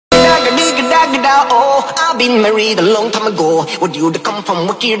Gegagedigedago, I've been married a long time ago. Where you to come from?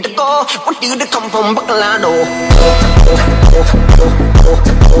 What year to go? What you to come from? Bacalado.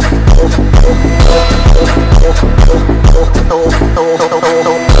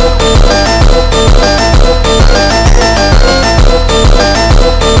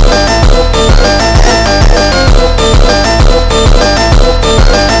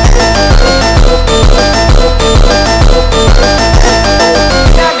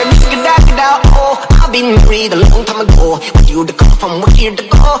 I've been married a long time ago. Where you to come from? What year to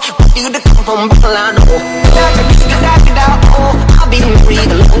go? What you to come from? Bacalado. I've been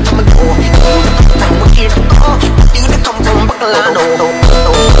married a long time ago. Where you to come from? What year to go? What you to come from? Bacalado.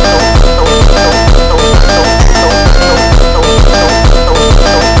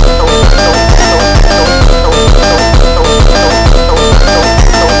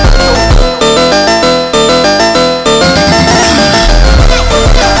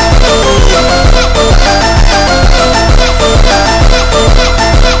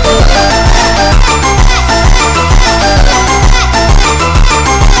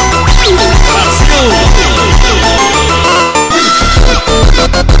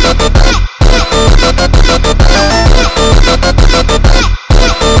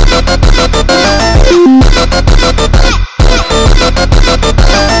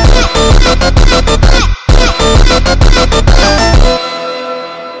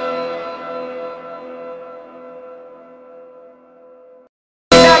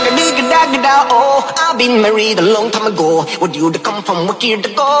 I've been married a long time ago. Where you to come from? What year to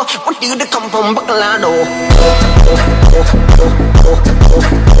go? What you to come from? Bacalado.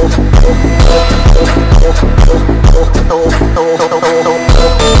 I've been married a long time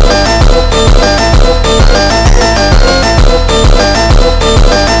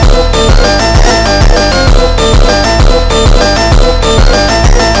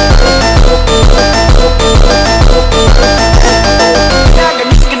Where you to come from? What year to go? What you to come from?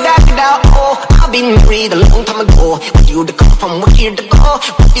 Bacalado. I've been married a long time ago. Where you to come from? What year to go?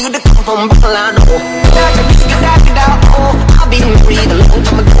 What you to come from? Bacalado. I've been married a long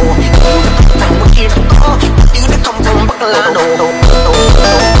time ago. Where you to come from? What year to go? What you to come from?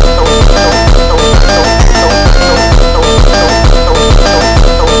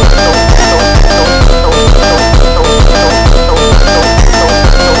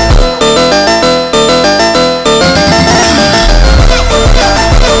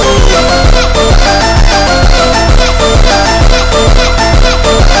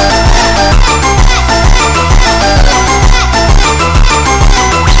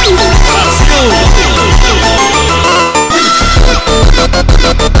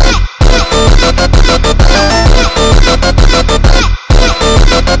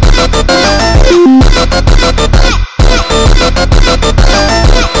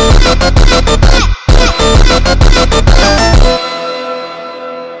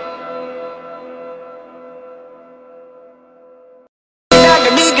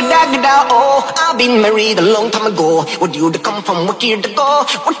 I've been married a long time ago. Where you to come from? What year to go?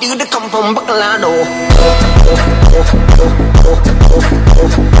 What you to come from? Bacalado.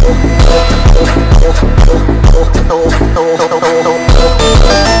 I've been married a long time ago. Where you to come from? What year to go? What you to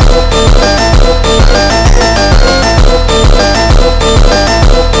come from? Bacalado. I've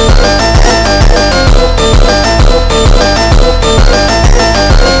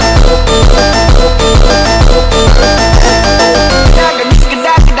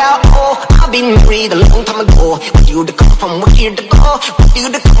been married a long time ago. Where you to come from? What year to go? What you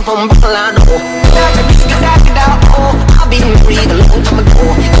to come from? Bacalado. I've been married a long time ago.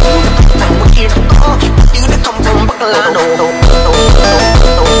 Where you to come from? What year to go? What you to come from? Bacalado.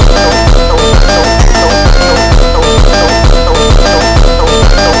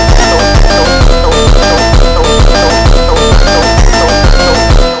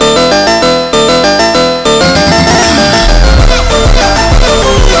 I've been married a long time ago. Where you to come from? What year to go? What you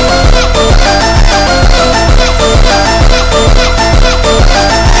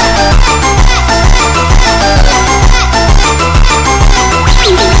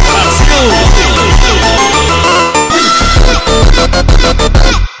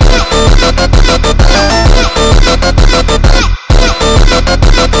to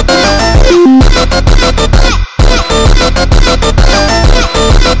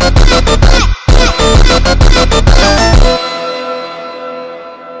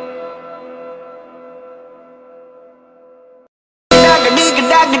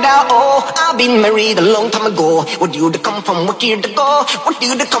from? Bacalado. I've been married a long time ago. Where you to come from? What year to go? What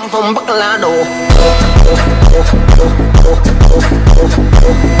you to come from? Bacalado.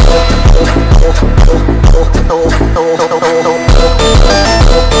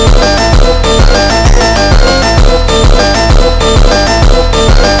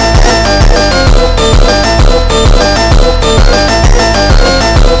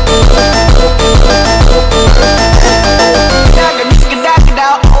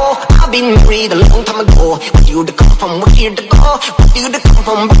 long time ago. Where you to come from, where here to go? Where you to come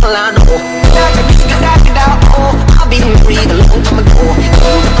from, Buffalo? Gegagedigedago, I've been married a long time ago. Where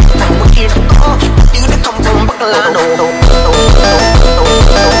you to come from, where here to go? Where you to come from, Buffalo?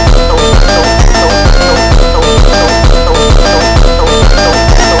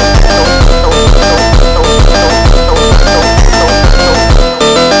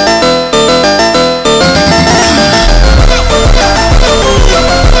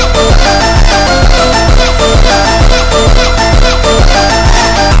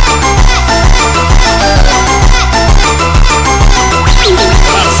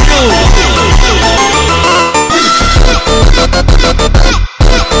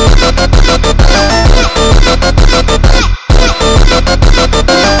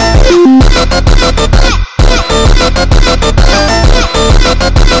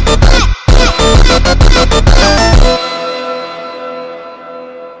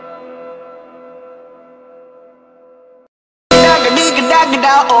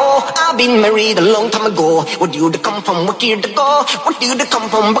 Oh, I've been married a long time ago. Where you to come from, where here to go? Where you to come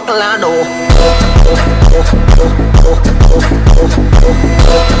from, Buffalo?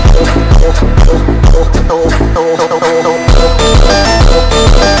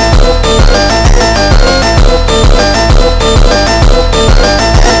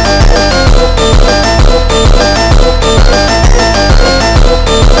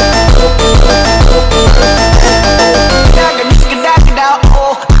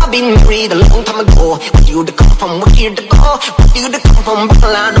 Been married a long time ago. Where you to come from, where here to go? Where you to come from,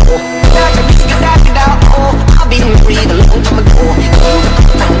 Buffalo? Gegagedigedago, I've been married a long time ago. Where you to come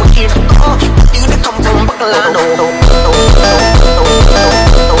from, where here to go? Where you to come from, Buffalo?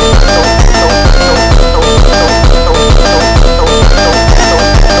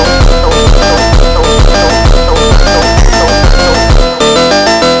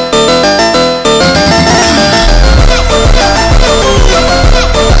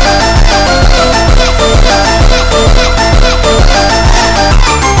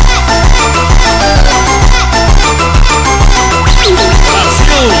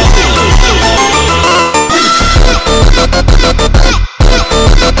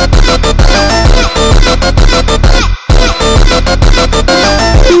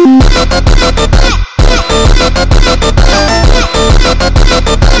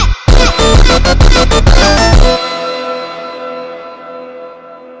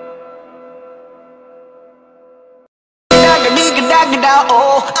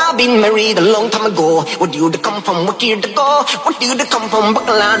 Oh, I've been married a long time ago. Where you to come from, where here to go? Where you to come from,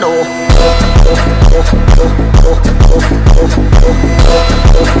 Buffalo?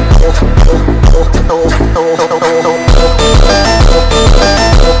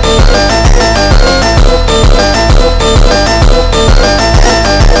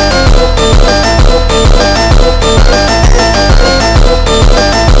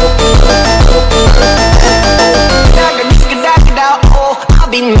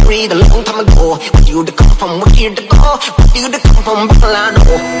 Been married a long time ago. Where you to come from, where here to go? Where you to come from, Buffalo?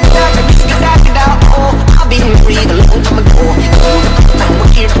 I've been married a long time ago. Where you to come from,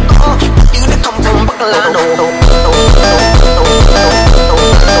 where here to go? Where you to come from, Buffalo?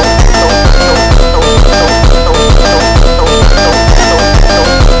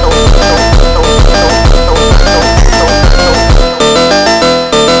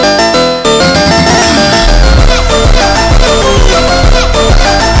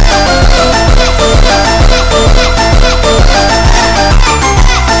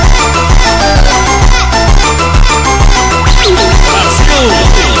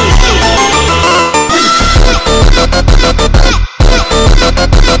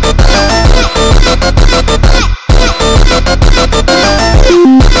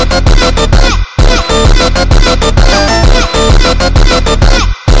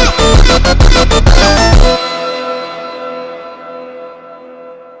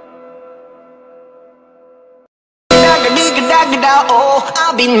 Oh,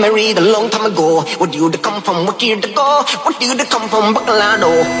 I've been married a long time ago. Where you to come from, where here to go? Where you to come from,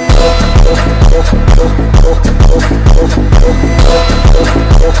 Buffalo?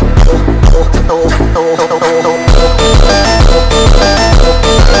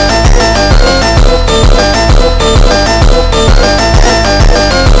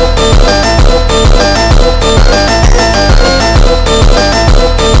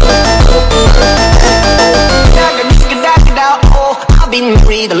 Been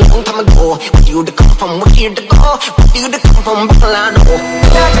married a long time ago. Where you to come from, where here to go? Where you to come from, Buffalo?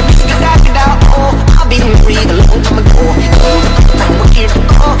 I've been married a long time ago. Where you to come from, where here to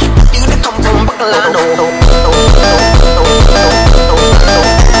go? Where you to come from, Buffalo?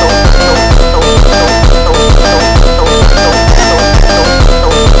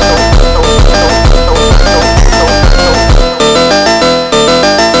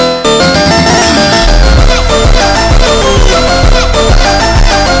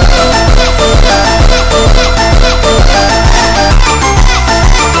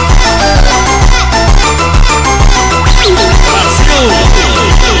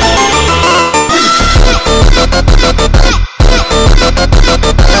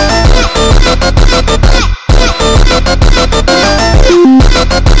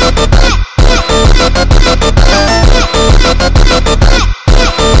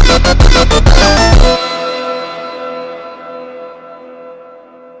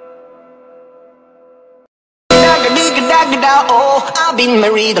 Oh, I've been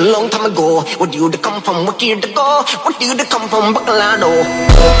married a long time ago. What you to come from? What year to go? What you to come from? Bacalado.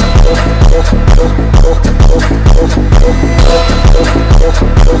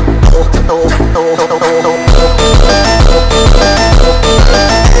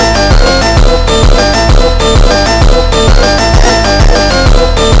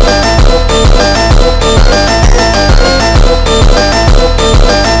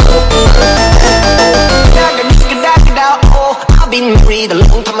 Been married a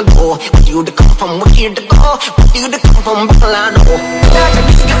long time ago. What you to come from? What year to go? What you to come from? Bacalado.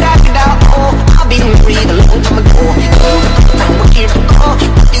 Oh, I've been married a long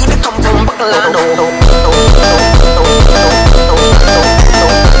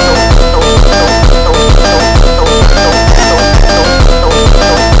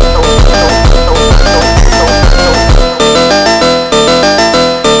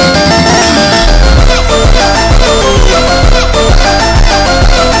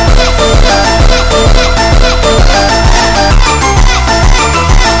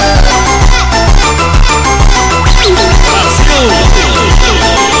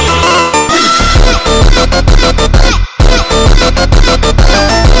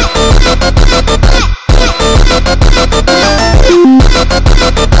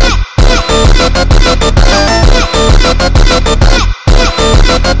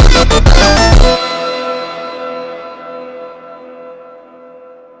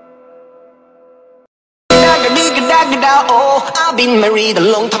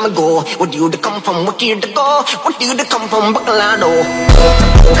time ago. What you to come from? What year to go? What you to come from? Bacalado.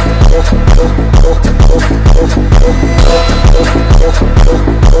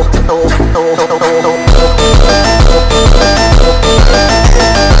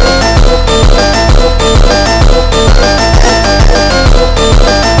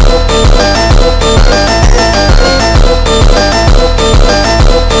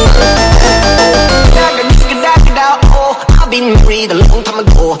 Oh, I've been married a long time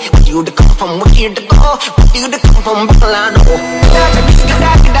ago. What you to come from? What year to go? What you to come from? Bacalado.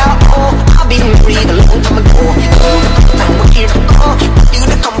 Been married a long time ago. What you to come from? What year to go? What you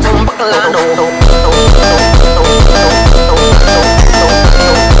to come from? Bacalado.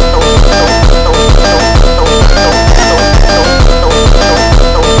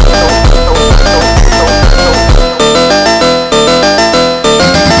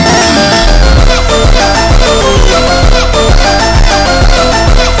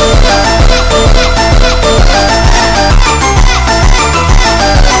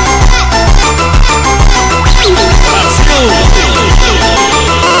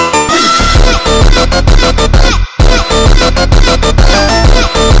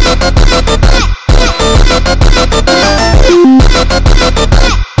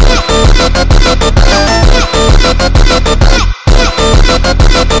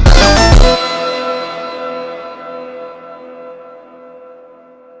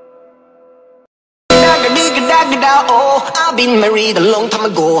 Oh, I've been married a long time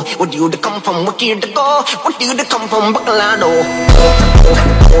ago. What you to come from? What year to go? What you to come from? Bacalado.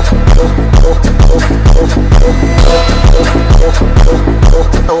 Oh, I've been married a long time ago.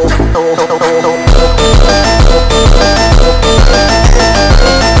 What you to come from? What year to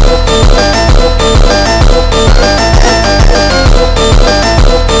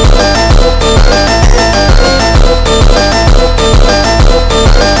What you to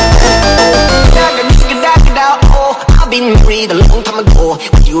come from? Bacalado. Been married a long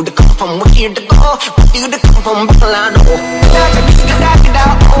time ago. What you to come from? What year to go? What you to come from? Bacalado.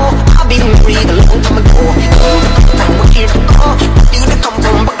 Oh, I've been married a long time ago. What you to come from? What year to go? What you to come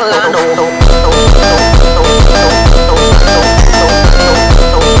from? Bacalado.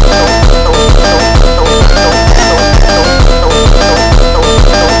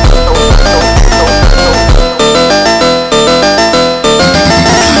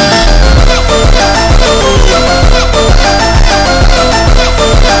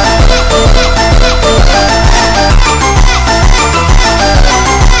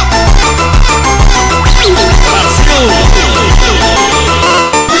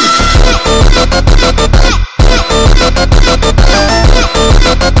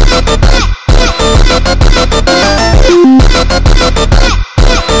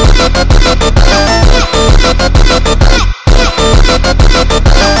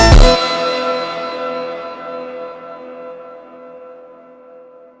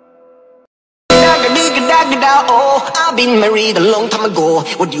 Oh, I've been married a long time ago.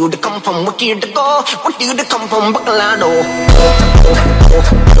 What you to come from? What year to go? What you to come from? Bacalado.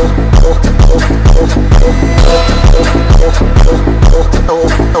 Oh,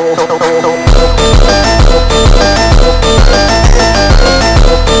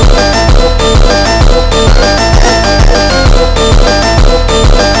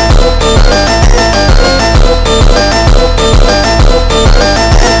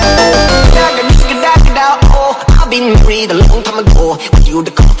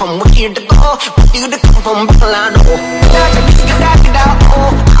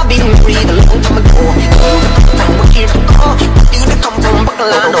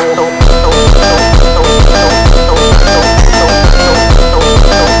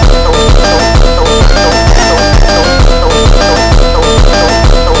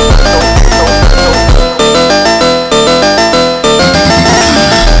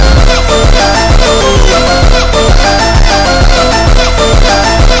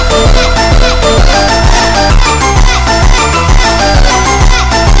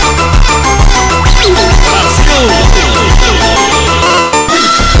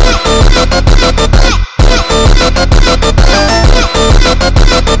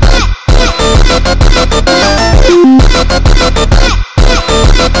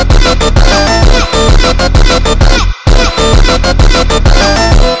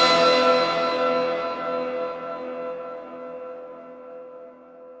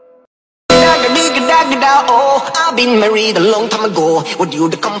 I've been married a long time ago. What you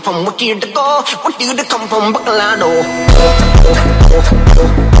to come from? What year to go? What you to come from? Bacalado.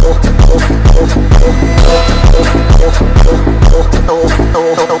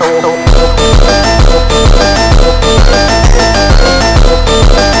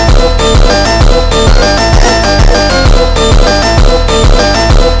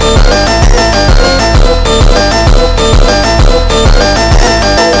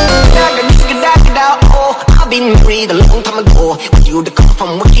 Been married a long time ago. What you to come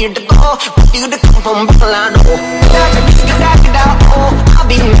from? What year to go? What you to come from? Bacalado. I've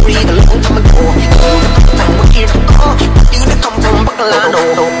been married a long time ago. What you to come from? What year to go? What you to come from?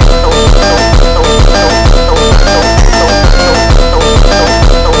 Bacalado.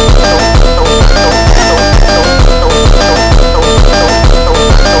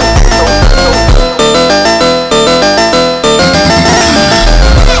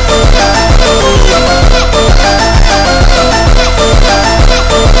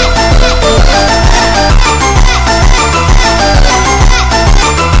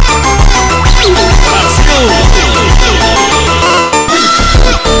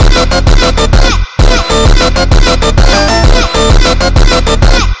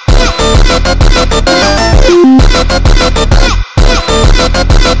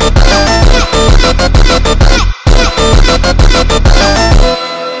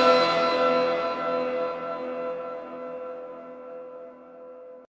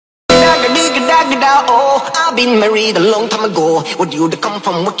 I've been married a long time ago. What you to come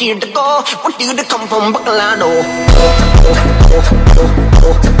from? What year to go? What you to come from? Bacalado.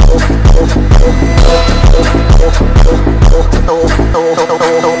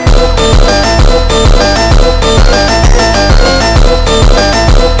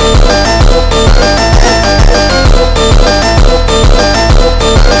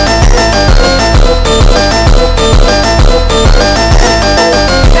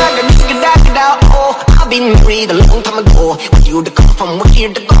 Been married a long time ago. What you to come from? What year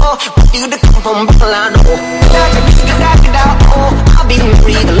to go? What you to come from? Bacalado. I've been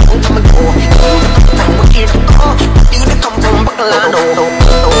married a long time ago. What you to come from? What year to go? What you to come from? Bacalado.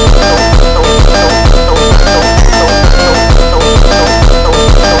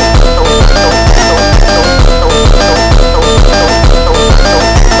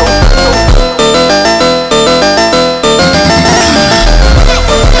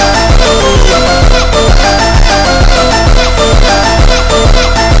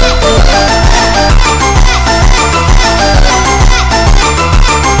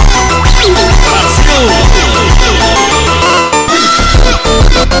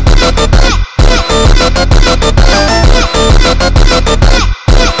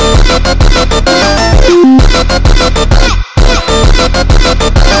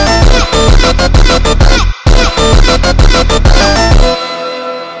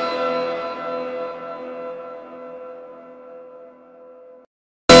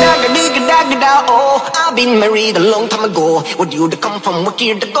 I've been married a long time ago. What you to come from? What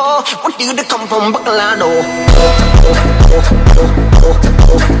year to go? What you to come from? Bacalado.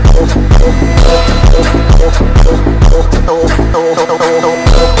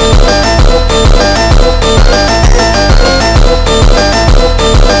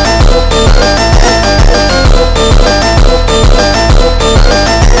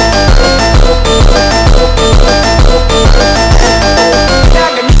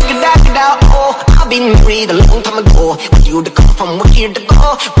 Been married a long time ago. What you to come from? What year to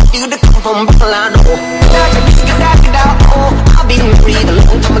go? What you to come from? Bacalado. I've been married a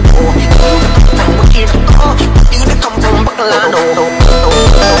long time ago. What you to come from? What year to go? What you to come from? Bacalado.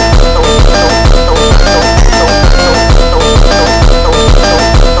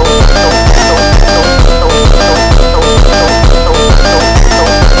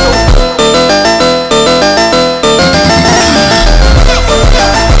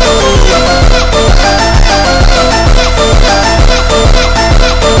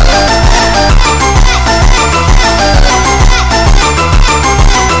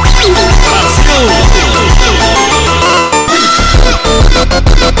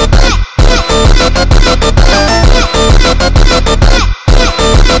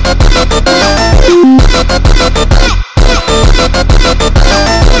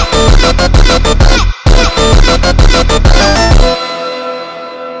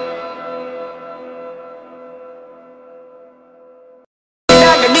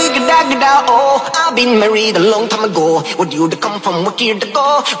 Gegagedigedago, I've been married a long time ago. Would you to come from where to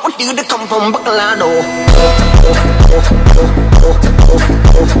go? Would you to come from Bacalado?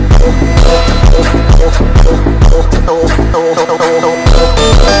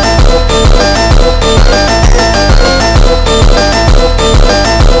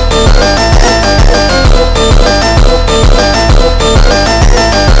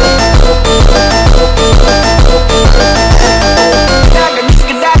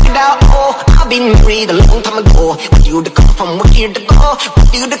 I've been married a long time ago. Would you to come from where to go?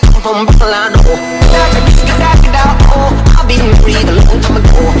 Would you to come from Bacalado? I've been married a long time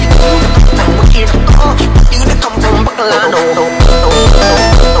ago.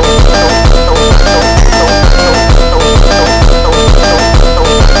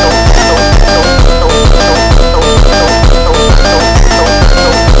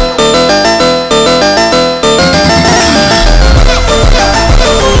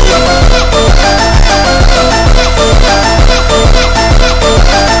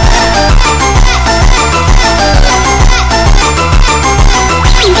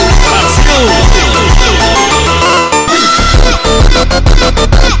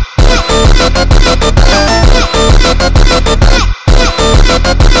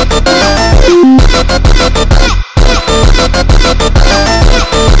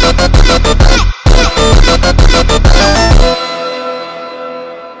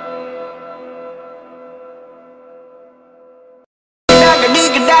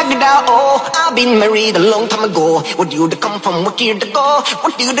 Would you to come from where to go?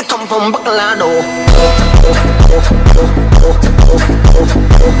 Would you to come from Bacalado?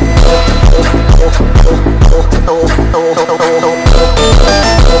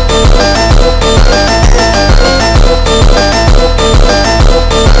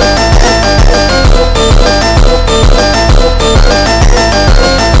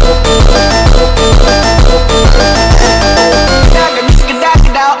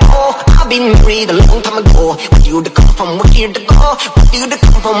 I've been married a long time ago. Would you to come from where to go? Would you to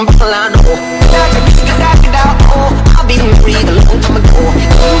come from Bacalado? I've been married a long time ago.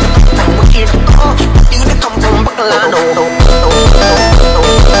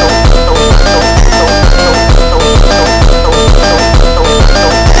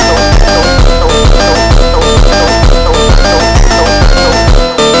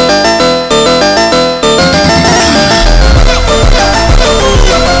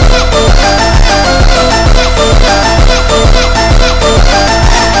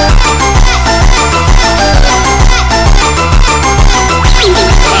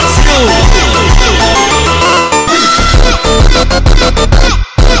 you to come from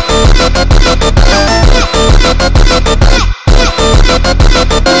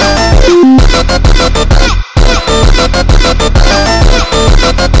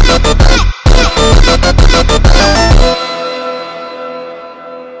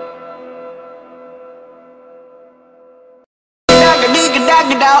to go? Would you to come from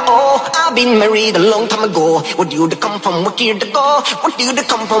Bacalado? I've been married a long time ago. Would you to come from where to go? Would you to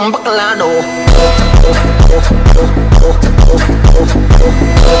come from Bacalado?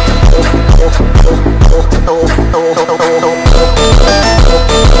 I've been married a long time ago. Would you to come from where to go? Would you to come from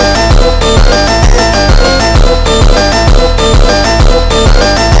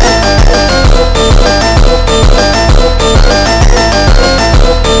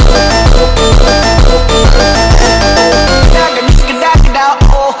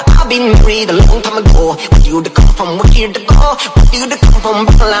I've been married a long time ago. Would you to come from where to go? Would you to come from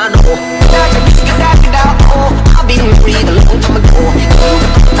Bacalado? I've been married a long time ago. Would you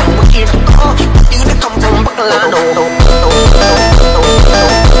to come from where to go? Would you to come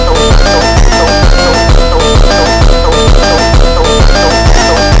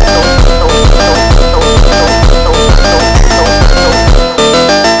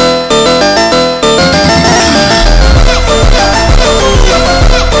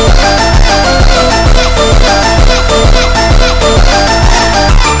Bacalado?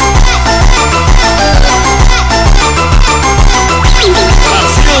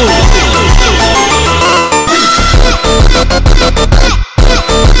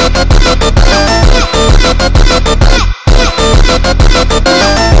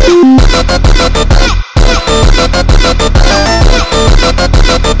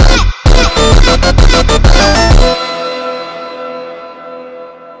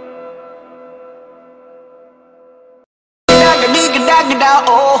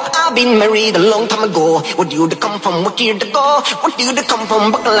 I've been married a long time ago. Would you to come from where to go? Would you to come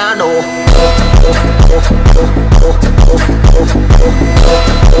from Bacalado?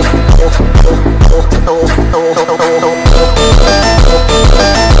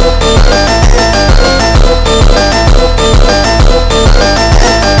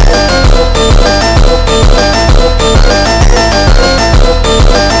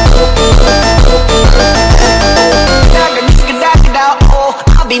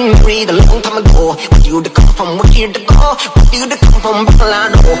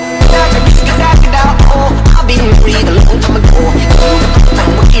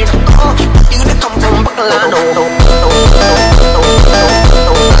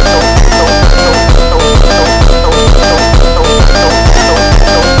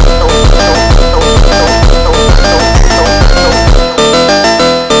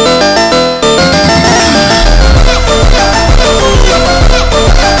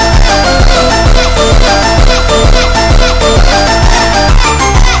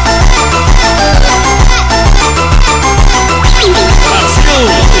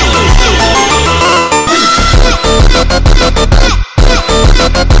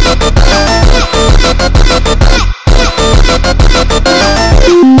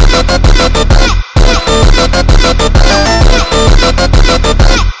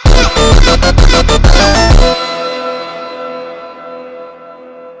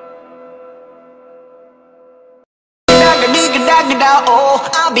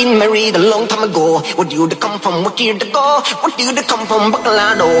 I've been married a long time ago. Would you to come from where you to go? Would you to come from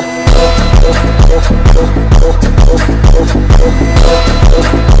Bacalado?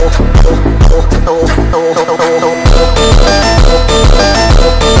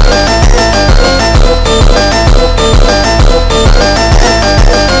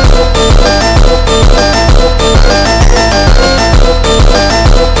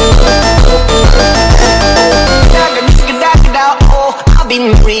 I've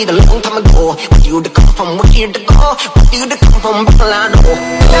been married a long time ago. Would you to come from where you to go? Would you to come from Bacalado?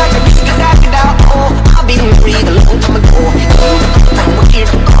 I've been married a long time ago. Would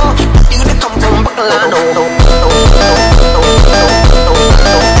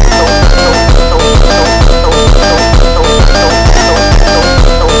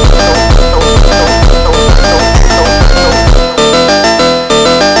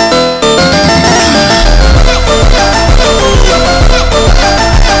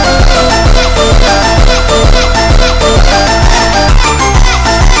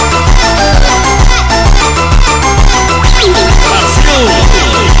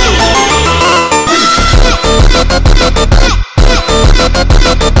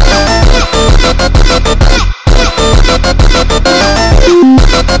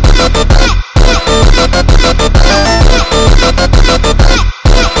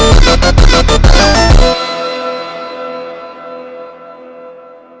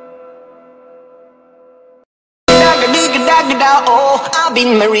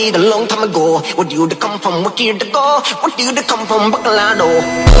you to come from where you to go? Would you to come from Bacalado?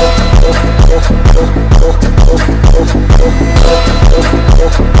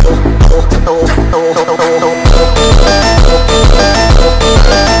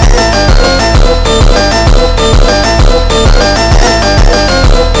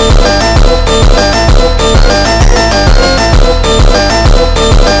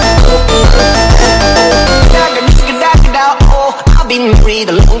 I've been married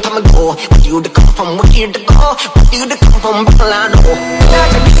a long time ago. Would you to come from where you to go? Would you to come from Bacalado?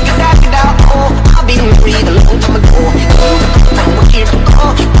 I've been married a long time ago.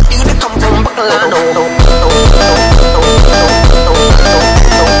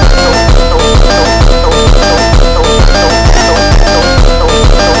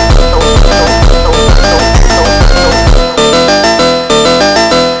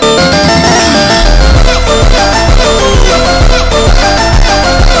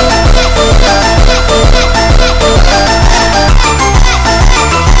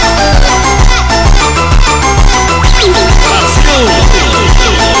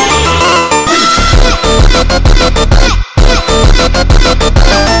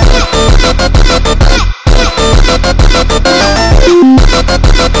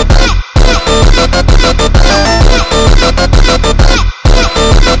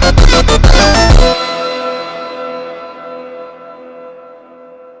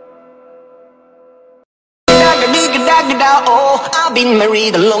 you to come from where you to go? Would you to come from Bacalado? I've been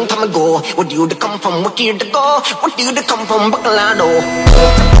married a long time ago. Would you to come from where you to go? Would you to come from Bacalado?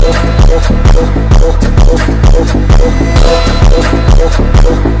 I've been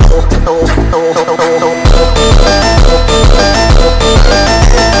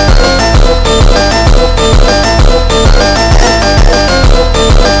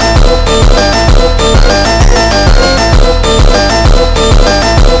a long time ago. Would you to come from where you to go? Would you to come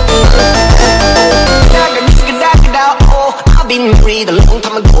from Bacalado? I've been married a long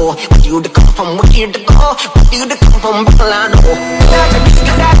time ago. Would you to come from where you to go? Would you to come from Bacalado?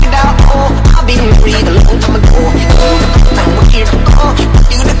 I've been married a long time ago. Would you to come from where you to go?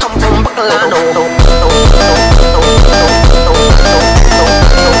 Would you to come from Bacalado?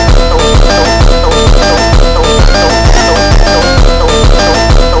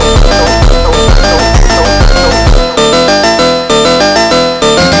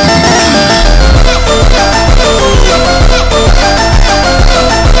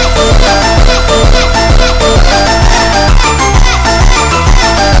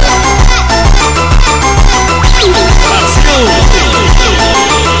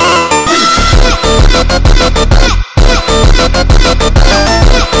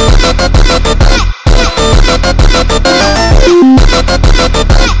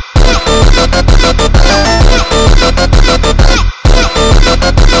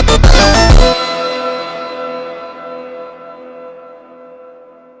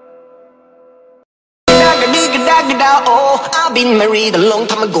 I've been married a long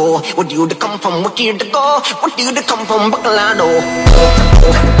time ago. Would you to come from where you to go? Would you to come from Bacalado?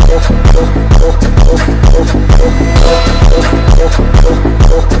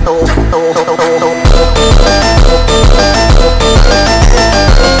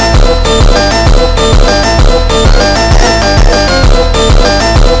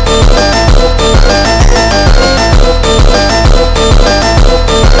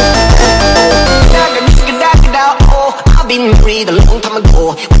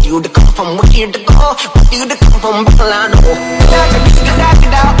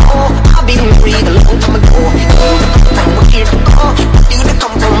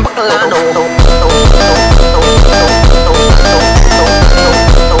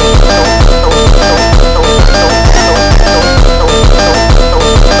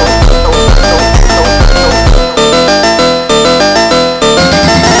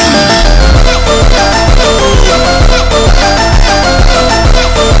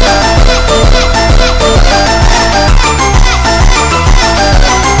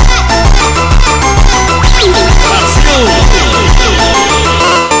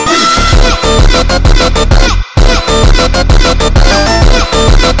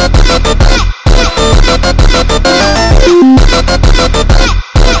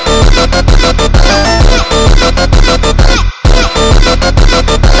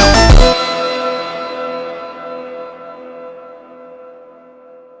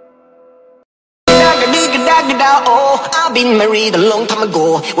 married a long time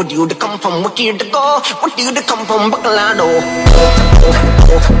ago. Where do you come from? Where you to go? Where do you come from? Bacalado.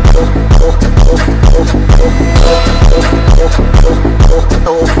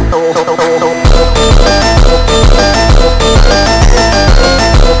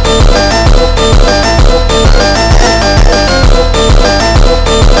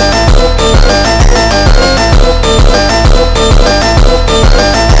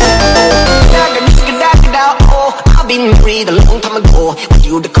 I've been married a long time ago. Where do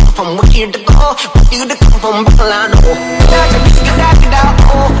you come from? Where you to go? Where do you come from? Bacalado.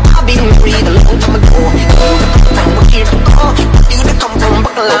 I've been married a long time ago. Where do you come from? Where you to go? Where do you come from?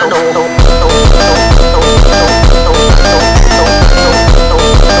 Bacalado.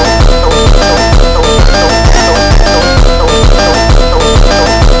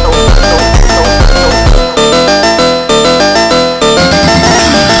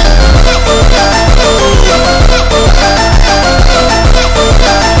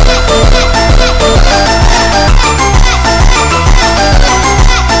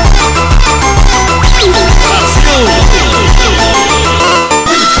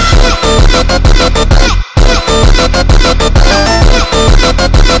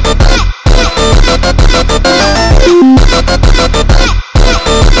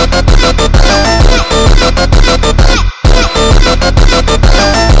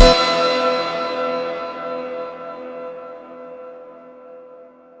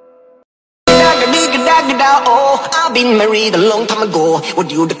 I've been married a long time ago. Where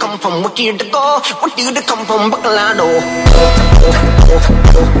do you come from? Where you to go? Where do you come from? Bacalado.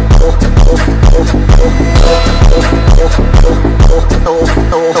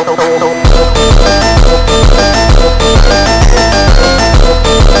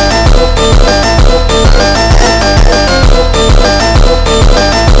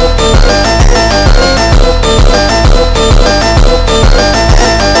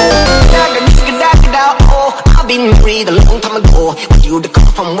 I've been married a long time ago. Where do you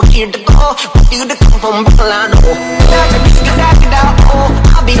come from? Where you to go? Where do you come from? Bacalado. I've been married a long time ago. Where do you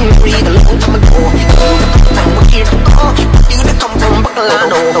come from? Where you to go? Where do you come from? Bacalado.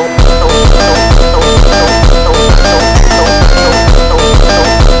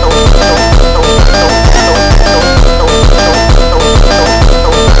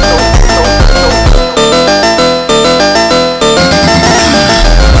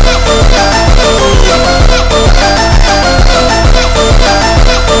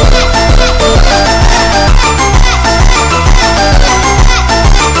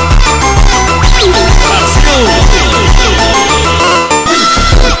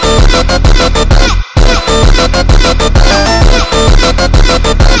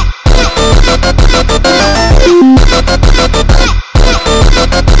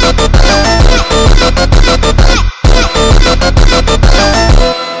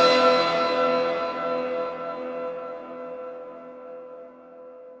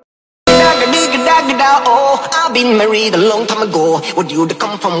 I've been married a long time ago. Where do you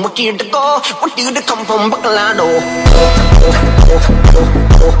come from? Where you to go? Where do you come from? Bacalado.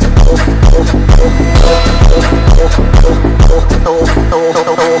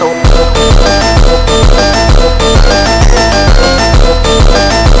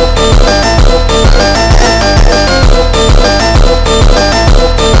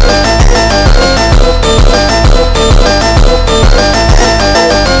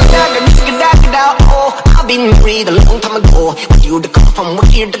 I've been married a long time ago. Where do you come from?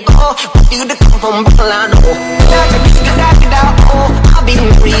 Where you to go? Where do you come from? Bacalado. I've been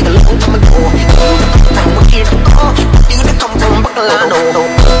married a long time ago. Where do you come from? Where you to go? Where do you come from? Bacalado.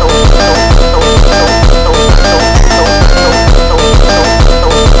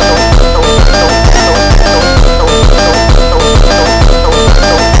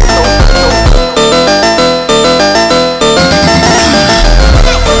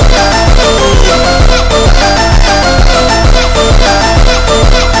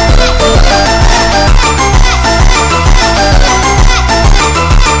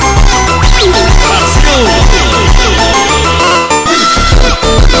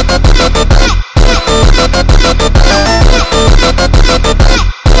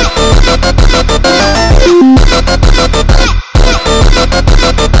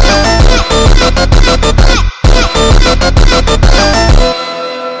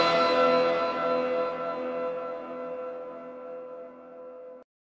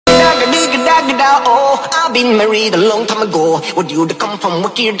 I've been married a long time ago. Where do you come from?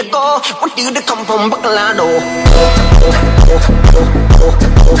 Where you to go? Where do you come from? Bacalado.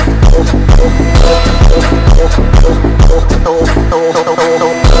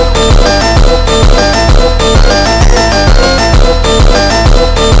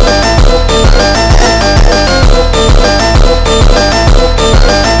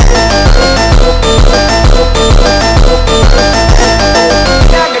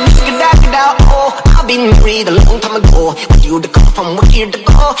 I've been married a long time ago. With you to come from wicked to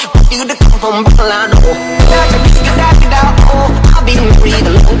go. With you to come from Bacalado. I've been married a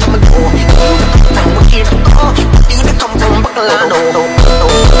long time ago. With you to come from wicked to go. With you to come from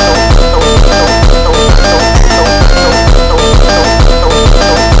Bacalado.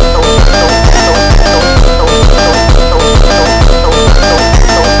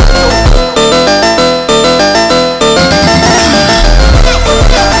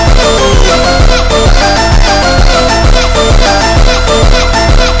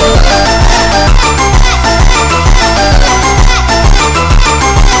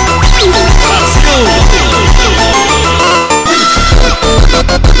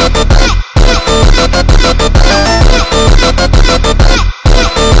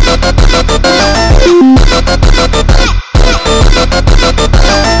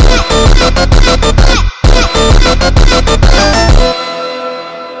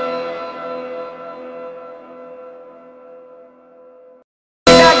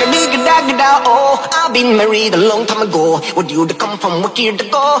 I've been married a long time ago. With you to come from wicked to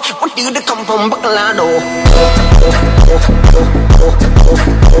go. With you to come from Bacalado.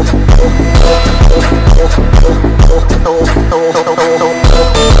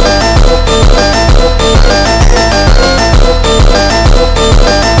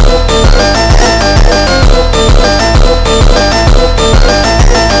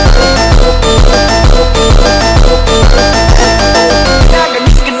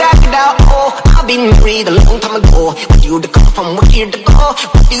 I've been married a long time ago. With you to come from wicked to go.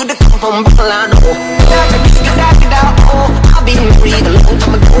 With you to come from Bacalado. I've been married a long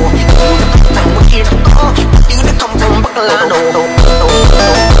time ago. With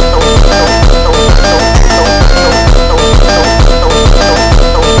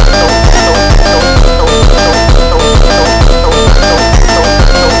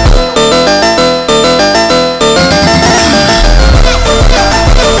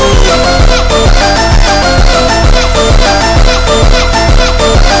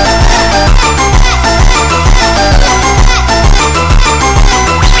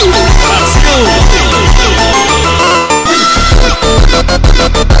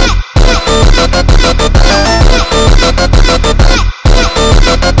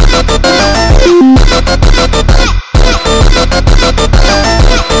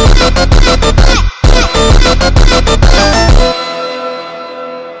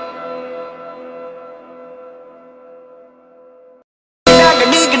you to come from wicked to go. With you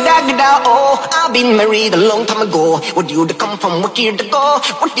to come from Bacalado. I've been married a long time ago. With you to come from wicked to go.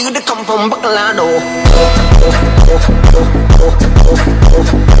 With you to come from Bacalado.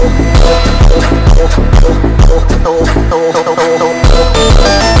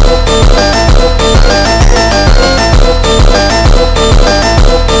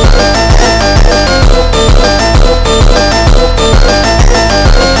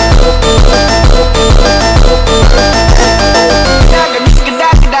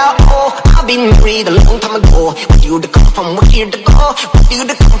 I've been married a long time ago. With you to come from wicked to go. With you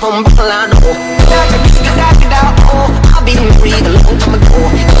to come from Bacalado. I've been married a long time ago.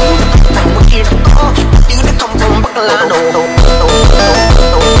 With you to come from wicked to go. With you to come from Bacalado.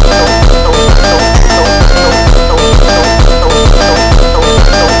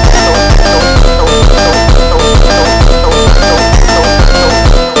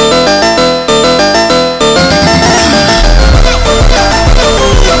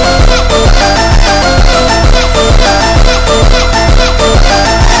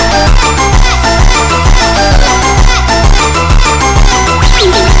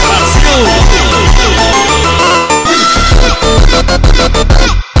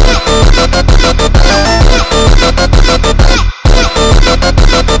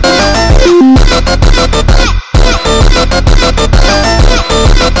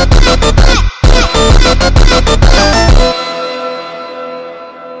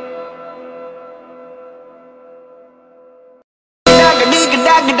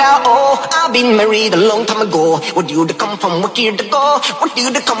 I've been married a long time ago. With you to come from wicked to go. With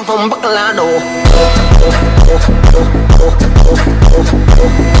you to come from Bacalado.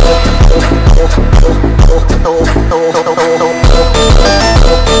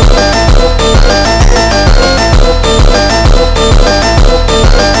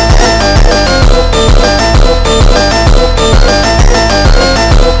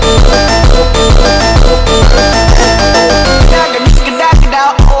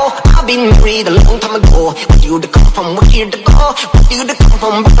 I've been married a long time ago. With you to come from wicked to go.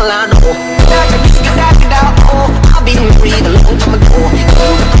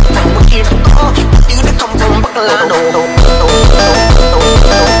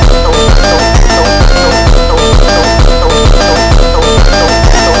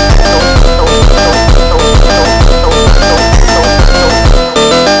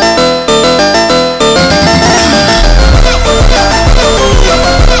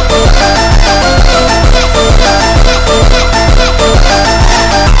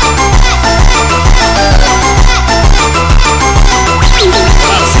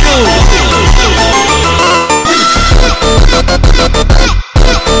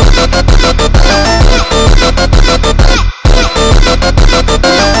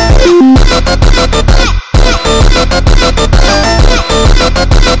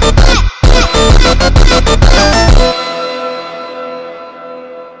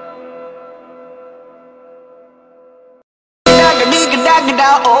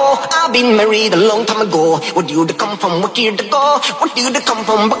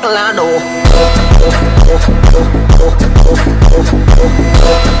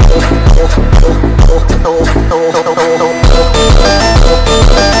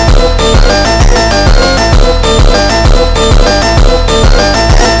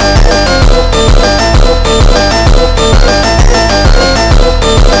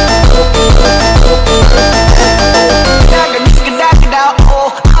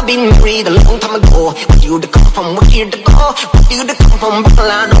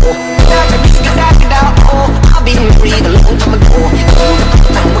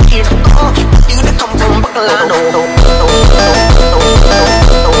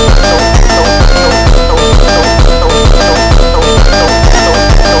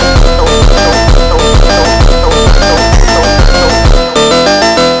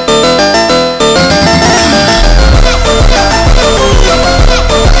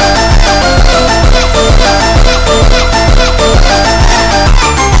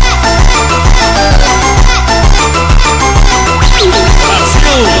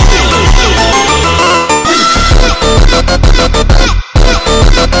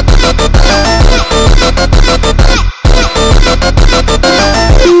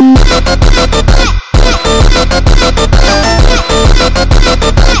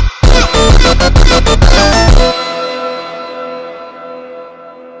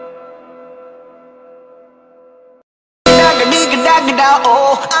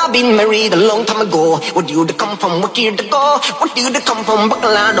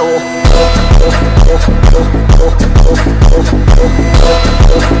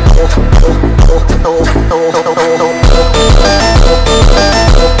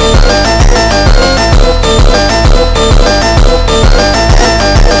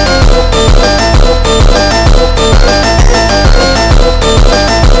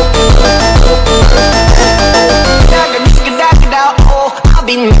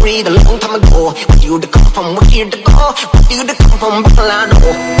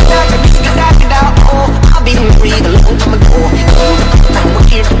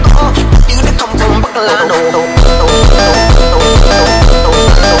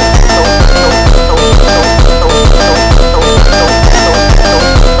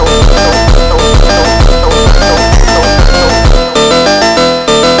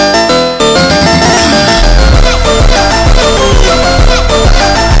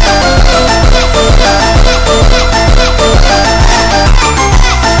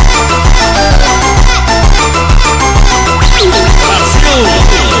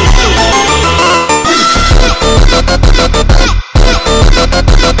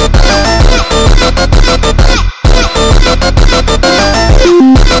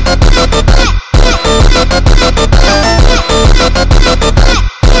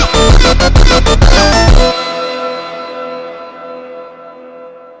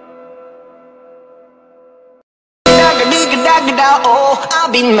 Oh,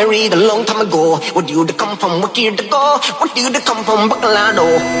 I've been married a long time ago. What do you to come from? What year to go? What do you to come from? Bacalado.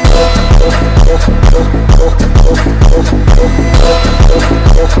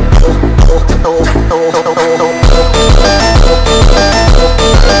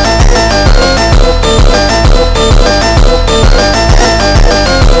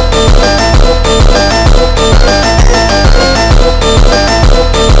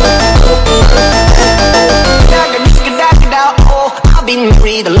 I've been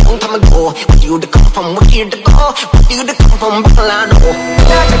married a long time ago. Where do you to come from? What year to go? What do you to come from? Bacalado.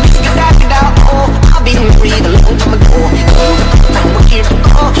 Oh, I've been married a long time ago. Where do you to come from? What year to go?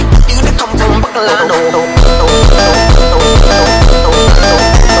 What do you to come from? Bacalado.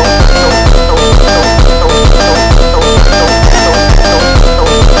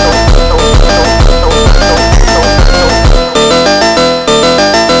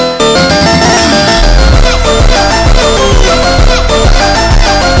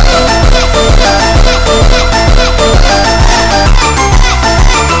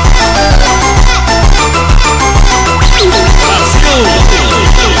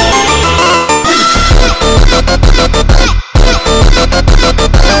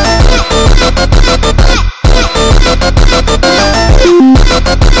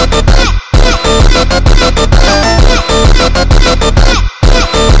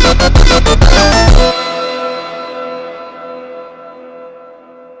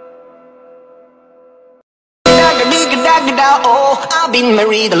 been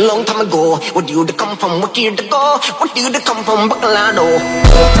married a long time ago. Want you to come from wicked to go. Want you to come from Bacalado.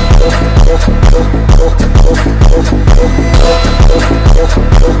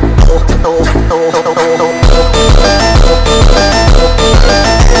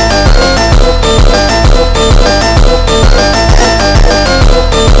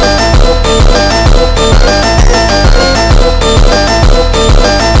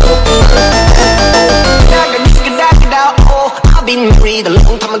 I've been married a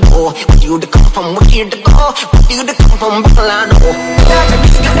long time ago. Want you to come from wicked to go. Want you to come from Bacalado.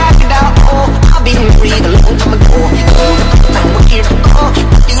 I've been married a long time ago. Want you to come from wicked to go.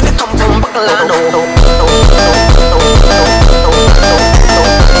 Want you to come from Bacalado.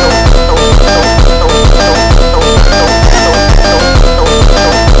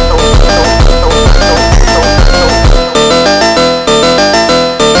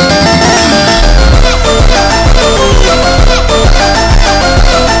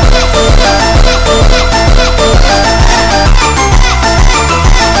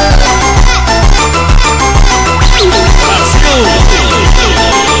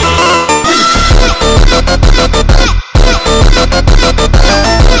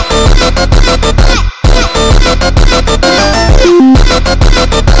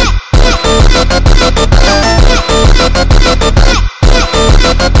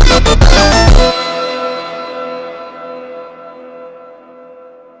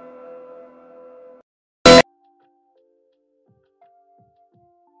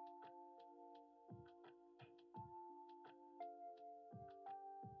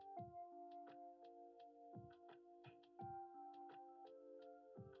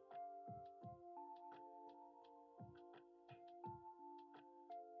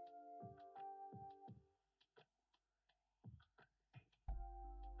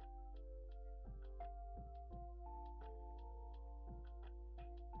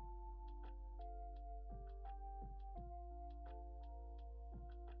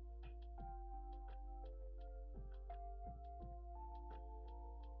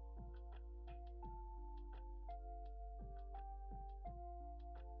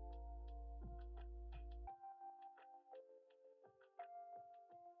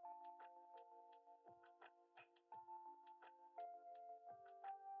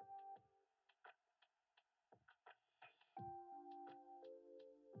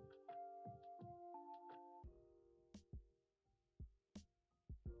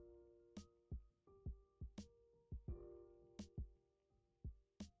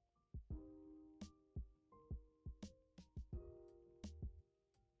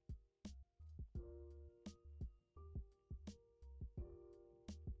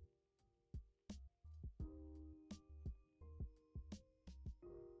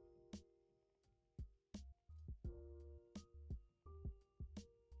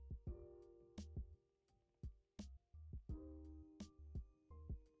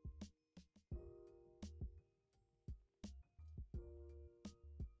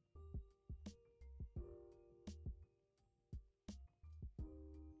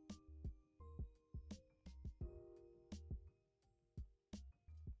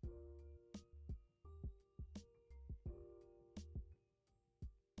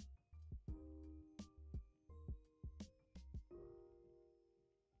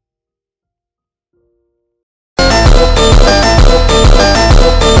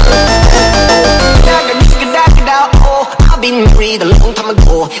 I've been married a long time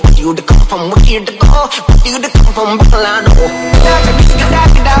ago. Want you to come from wicked to go. Want you to come from Bacalado.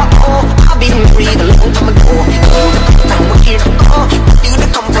 I've been married a long time ago. Want you to come from wicked to go. Want you to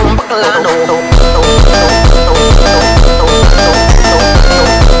come from Bacalado.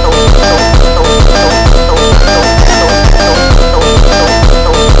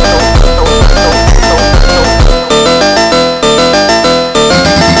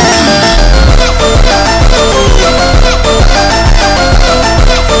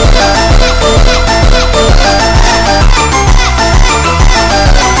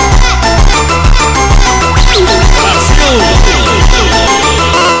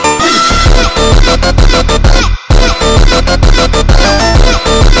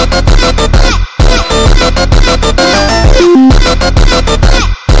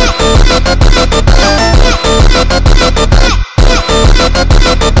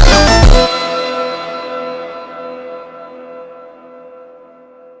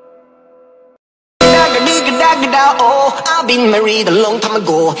 I've been married a long time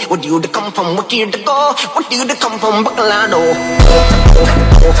ago. Want you to come from wicked to go. Want you to come from Bacalado.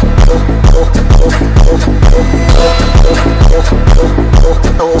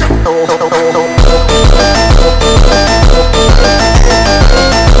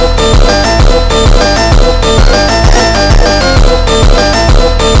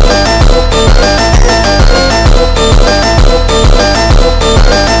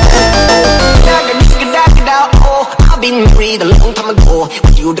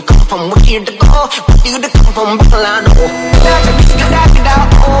 you to come from? Where you to go? What you to come from? Buffalo.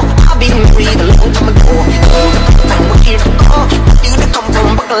 Gegagedigedago, I've been married a long time ago. Where you to come from? Where you to go? What you to come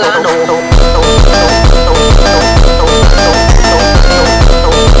from? Buffalo.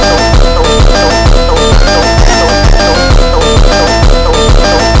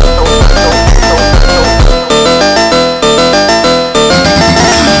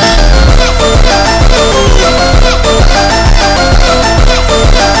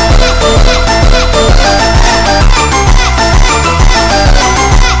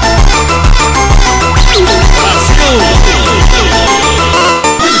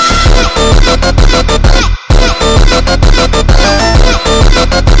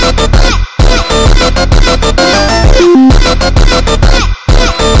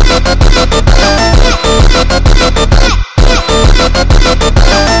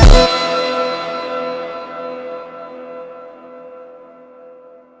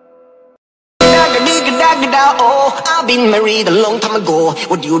 Oh, I've been married a long time ago.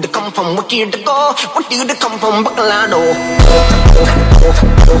 Where you to come from? Where you to go? Where you to come from? Buffalo.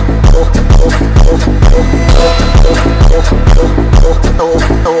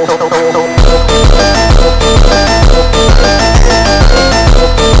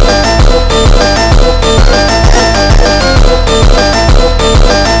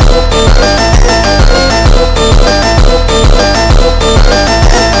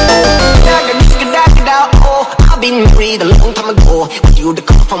 Been married a long time ago. Where you to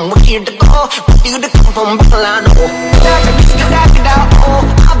come from? Where you to go? Where you to come from? Buffalo.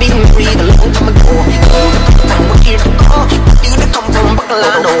 I've been married a long time ago. Where you to come from? Where you to go? Where you to come from? Buffalo.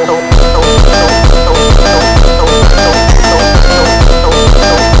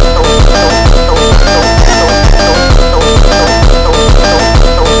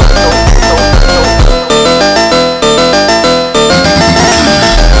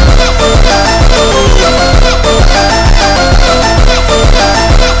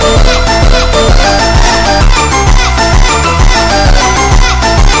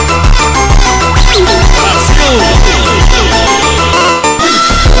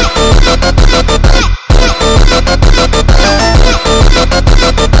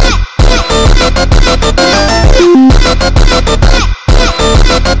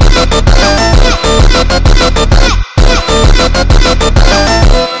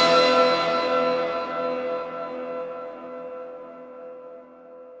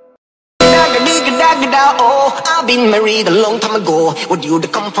 Oh, I've been married a long time ago. Where you to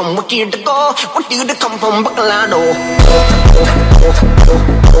come from? Where you to go? Where you to come from? Buffalo.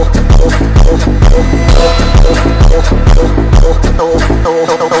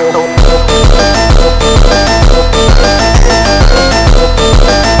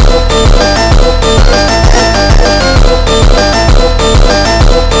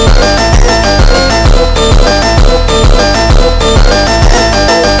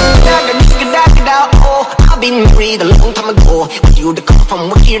 Been married a long time ago. Where you to come from?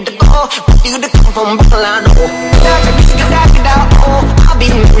 Where you to go? Where you to come from? Buffalo. I've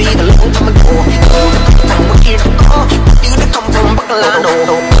been married a long time ago. Where you to come from? Where you to go? Where you to come from? Buffalo.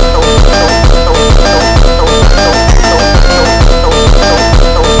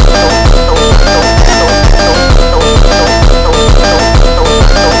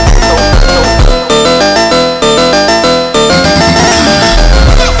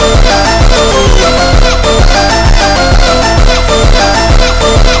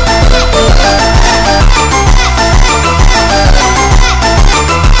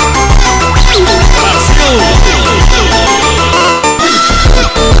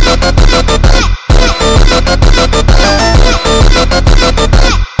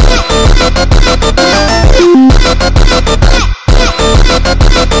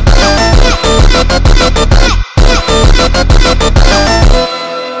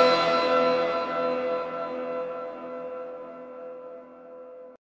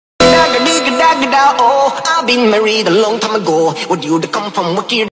 Oh, I've been married a long time ago. Where you to come from? Where you